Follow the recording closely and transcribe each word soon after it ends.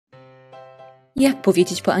Jak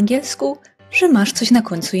powiedzieć po angielsku, że masz coś na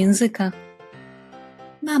końcu języka?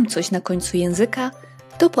 Mam coś na końcu języka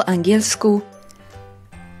to po angielsku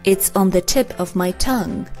It's on the tip of my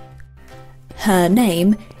tongue. Her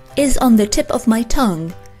name is on the tip of my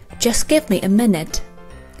tongue. Just give me a minute.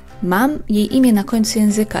 Mam jej imię na końcu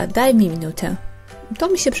języka, daj mi minutę. To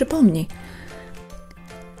mi się przypomni.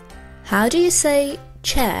 How do you say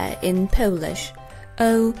chair in Polish?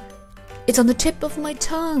 Oh, it's on the tip of my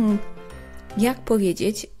tongue. Jak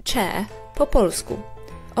powiedzieć chair po polsku?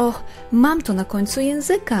 Och, mam to na końcu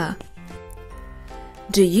języka.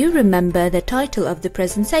 Do you remember the title of the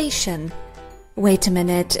presentation? Wait a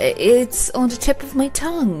minute, it's on the tip of my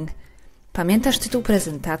tongue. Pamiętasz tytuł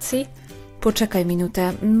prezentacji? Poczekaj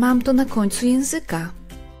minutę, mam to na końcu języka.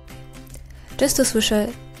 Często słyszę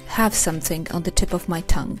have something on the tip of my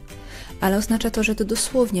tongue, ale oznacza to, że to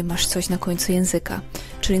dosłownie masz coś na końcu języka.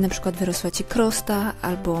 Czyli na przykład wyrosła ci krosta,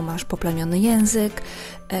 albo masz poplamiony język.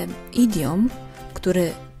 Idiom,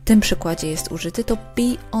 który w tym przykładzie jest użyty, to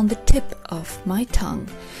be on the tip of my tongue.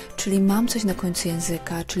 Czyli mam coś na końcu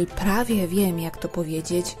języka, czyli prawie wiem, jak to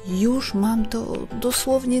powiedzieć. Już mam to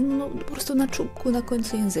dosłownie, po prostu na czubku, na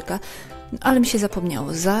końcu języka. Ale mi się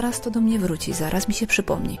zapomniało. Zaraz to do mnie wróci, zaraz mi się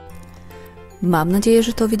przypomni. Mam nadzieję,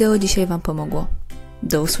 że to wideo dzisiaj Wam pomogło.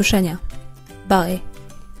 Do usłyszenia. Bye!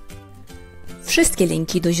 Wszystkie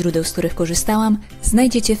linki do źródeł, z których korzystałam,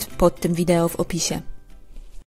 znajdziecie pod tym wideo w opisie.